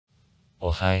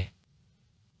Ojai.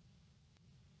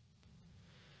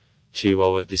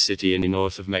 Chihuahua, the city in the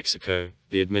north of Mexico,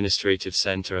 the administrative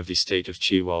center of the state of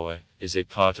Chihuahua, is a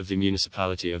part of the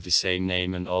municipality of the same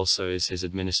name and also is his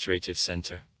administrative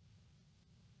center.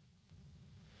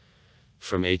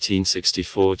 From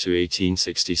 1864 to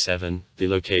 1867, the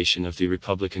location of the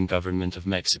Republican government of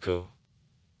Mexico.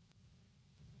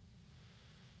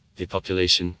 The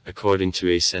population, according to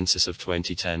a census of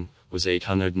 2010, was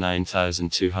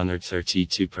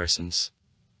 809,232 persons.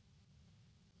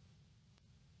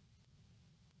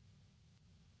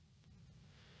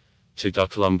 To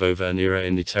Docolombo era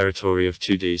in the territory of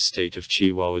today's state of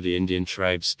Chihuahua, the Indian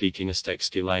tribes speaking Aztec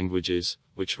languages,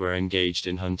 which were engaged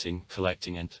in hunting,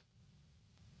 collecting and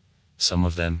some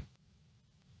of them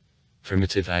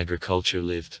primitive agriculture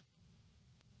lived.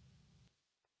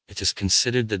 It is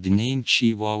considered that the name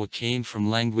Chihuahua came from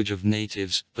language of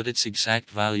natives, but its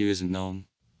exact value isn't known.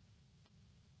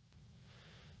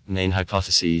 Main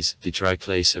hypotheses: the dry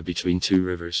place are between two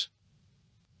rivers.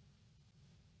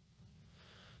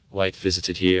 White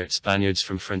visited here. Spaniards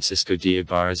from Francisco de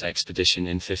Ibarra's expedition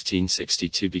in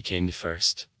 1562 became the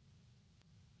first.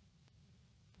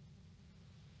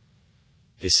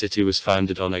 The city was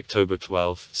founded on October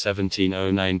 12,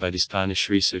 1709 by the Spanish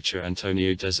researcher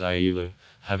Antonio de Zayulo,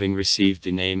 having received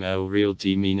the name El Real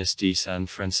de Minas de San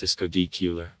Francisco de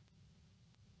Cuellar.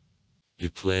 The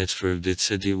place for the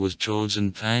city was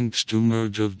chosen thanks to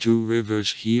merge of two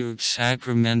rivers here,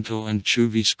 Sacramento and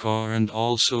Chuviscar, and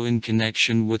also in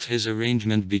connection with his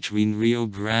arrangement between Rio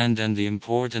Grande and the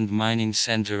important mining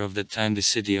center of the time, the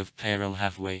city of Perel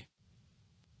halfway.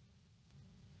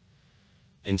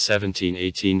 In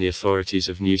 1718 the authorities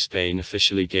of New Spain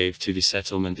officially gave to the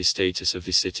settlement the status of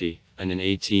the city, and in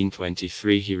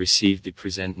 1823 he received the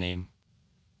present name.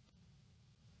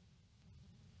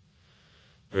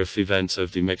 Earth events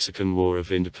of the Mexican War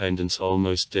of Independence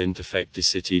almost didn't affect the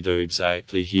city, though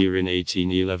exactly here in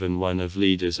 1811 one of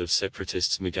leaders of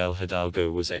separatists, Miguel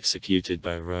Hidalgo, was executed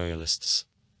by royalists.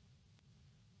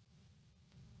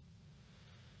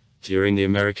 During the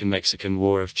American-Mexican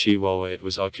War of Chihuahua it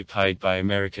was occupied by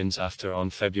Americans after on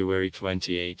February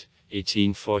 28,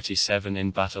 1847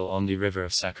 in battle on the river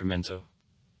of Sacramento.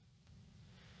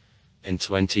 In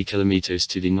 20 kilometers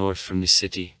to the north from the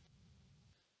city,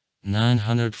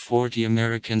 940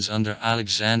 Americans under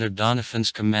Alexander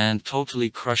Doniphan's command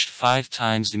totally crushed 5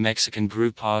 times the Mexican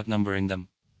group, outnumbering them.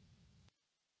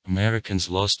 Americans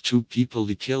lost 2 people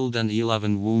killed and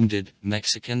 11 wounded,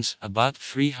 Mexicans about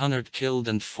 300 killed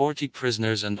and 40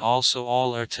 prisoners, and also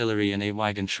all artillery and a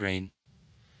wagon train.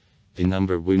 The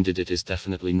number wounded it is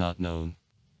definitely not known.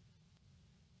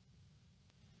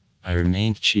 I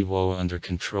remained Chihuahua under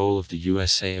control of the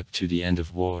USA up to the end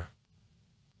of war.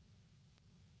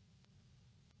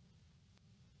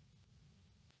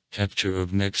 Capture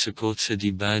of Mexico City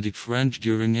by the French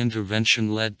during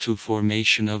intervention led to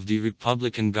formation of the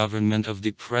Republican government of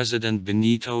the President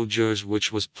Benito Juárez,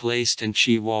 which was placed in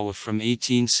Chihuahua from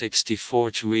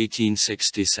 1864 to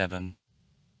 1867.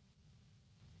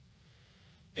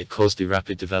 It caused the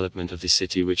rapid development of the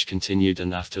city, which continued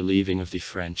and after leaving of the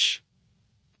French.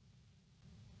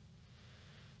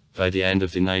 By the end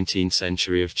of the 19th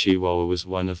century of Chihuahua was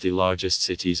one of the largest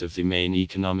cities of the main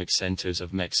economic centers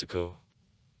of Mexico.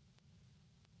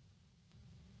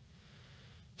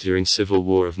 During Civil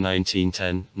War of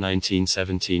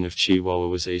 1910-1917 of Chihuahua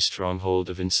was a stronghold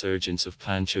of insurgents of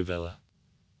Pancho Villa.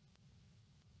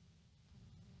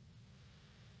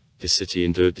 The city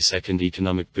endured the second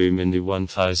economic boom in the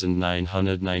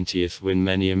 1990s when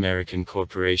many American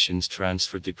corporations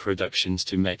transferred the productions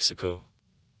to Mexico.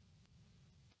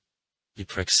 The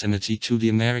proximity to the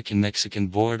American-Mexican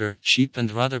border, cheap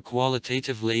and rather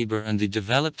qualitative labor, and the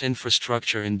developed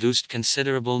infrastructure induced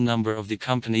considerable number of the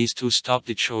companies to stop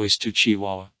the choice to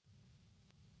Chihuahua.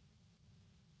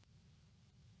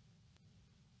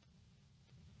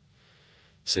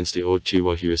 Since the old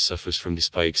Chihuahua suffers from the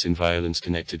spikes in violence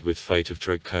connected with fight of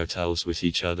drug cartels with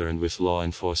each other and with law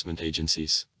enforcement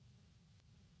agencies.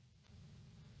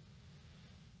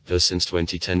 Thus since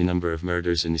 2010 the number of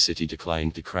murders in the city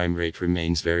declined, the crime rate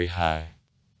remains very high.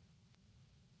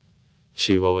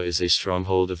 Chihuahua is a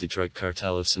stronghold of the drug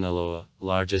cartel of Sinaloa,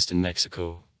 largest in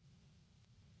Mexico.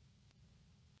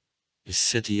 The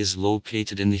city is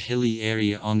located in the hilly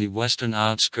area on the western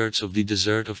outskirts of the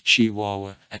desert of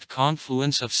Chihuahua, at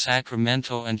confluence of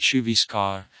Sacramento and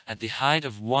Chuviscar, at the height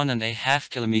of 1.5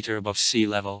 kilometers above sea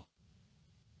level.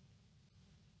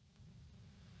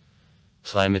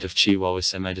 Climate of Chihuahua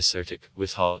semi-desertic,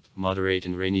 with hot, moderate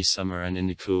and rainy summer and in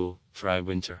the cool, dry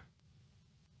winter.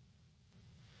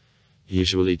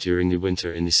 Usually during the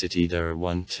winter in the city there are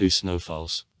 1-2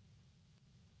 snowfalls.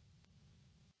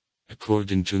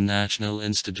 According to National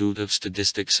Institute of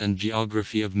Statistics and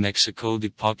Geography of Mexico, the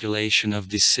population of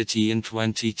the city in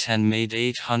 2010 made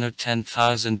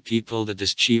 810,000 people. That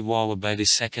is Chihuahua by the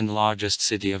second largest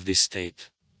city of the state,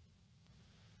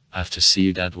 after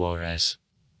Ciudad Juarez,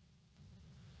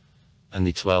 and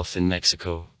the 12th in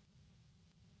Mexico.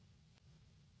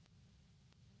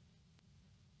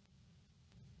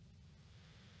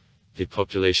 The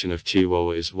population of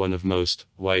Chihuahua is one of most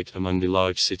white among the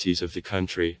large cities of the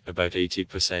country. About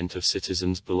 80% of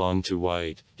citizens belong to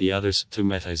white, the others to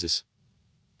mestizos.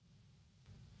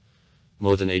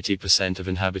 More than 80% of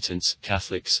inhabitants,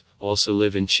 Catholics, also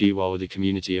live in Chihuahua, the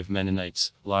community of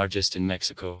Mennonites, largest in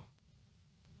Mexico.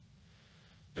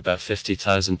 About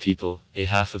 50,000 people, a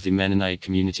half of the Mennonite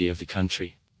community of the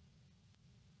country.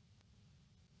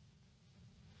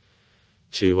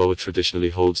 Chihuahua traditionally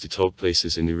holds the top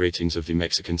places in the ratings of the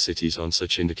Mexican cities on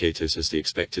such indicators as the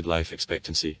expected life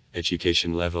expectancy,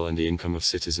 education level and the income of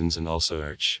citizens, and also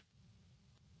arch.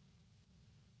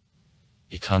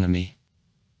 Economy.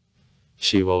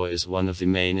 Chihuahua is one of the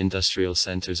main industrial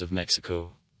centers of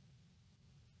Mexico.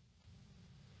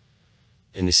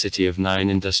 In the city of 9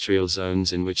 industrial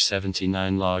zones, in which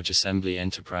 79 large assembly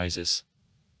enterprises,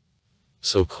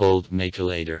 so-called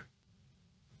make-a-later,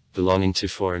 belonging to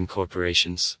foreign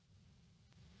corporations,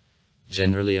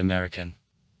 generally American,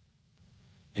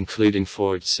 including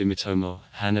Ford, Sumitomo,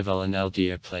 Hannibal and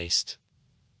LG, are placed.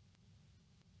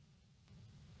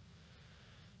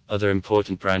 Other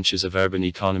important branches of urban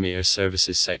economy are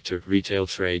services sector, retail,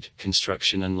 trade,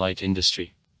 construction and light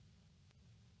industry.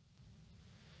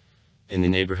 In the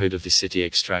neighborhood of the city,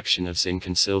 extraction of zinc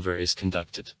and silver is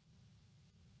conducted.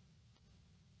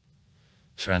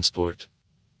 Transport.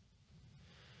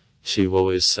 Chihuahua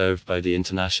is served by the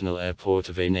international airport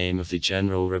of a name of the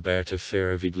General Roberto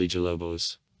Ferrer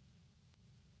Villalobos,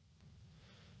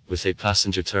 with a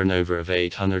passenger turnover of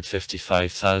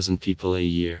 855,000 people a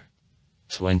year.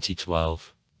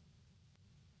 2012.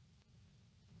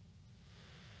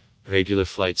 Regular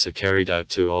flights are carried out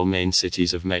to all main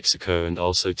cities of Mexico and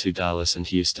also to Dallas and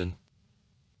Houston.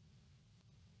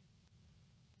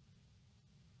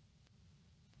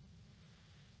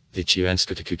 The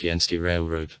Chihuahua-Tecuquiensky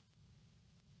Railroad,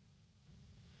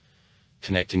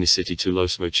 connecting the city to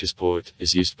Los Mochis port,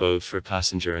 is used both for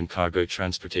passenger and cargo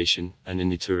transportation, and in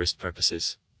the tourist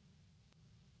purposes.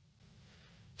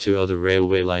 2 other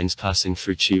railway lines passing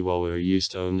through Chihuahua are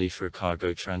used only for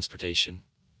cargo transportation.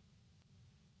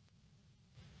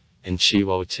 In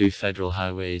Chihuahua, 2 federal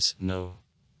highways, No.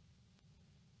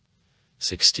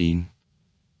 16,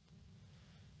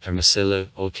 Hermosillo,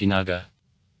 Okinaga,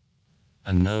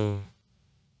 and No.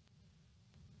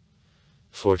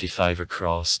 45 are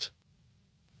crossed.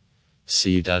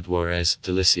 Ciudad Juarez,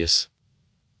 Delicious.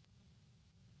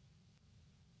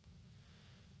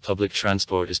 Public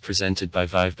transport is presented by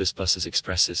Vivebus buses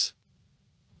expresses.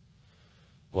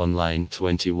 1 line,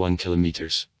 21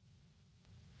 kilometers.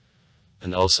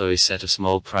 And also a set of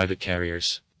small private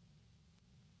carriers.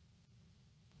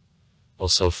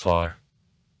 Also far.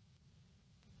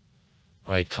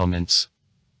 Write comments.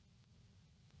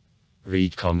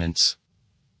 Read comments.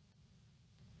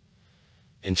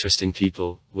 Interesting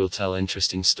people will tell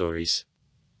interesting stories.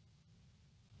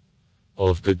 All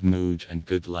of good mood and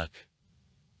good luck.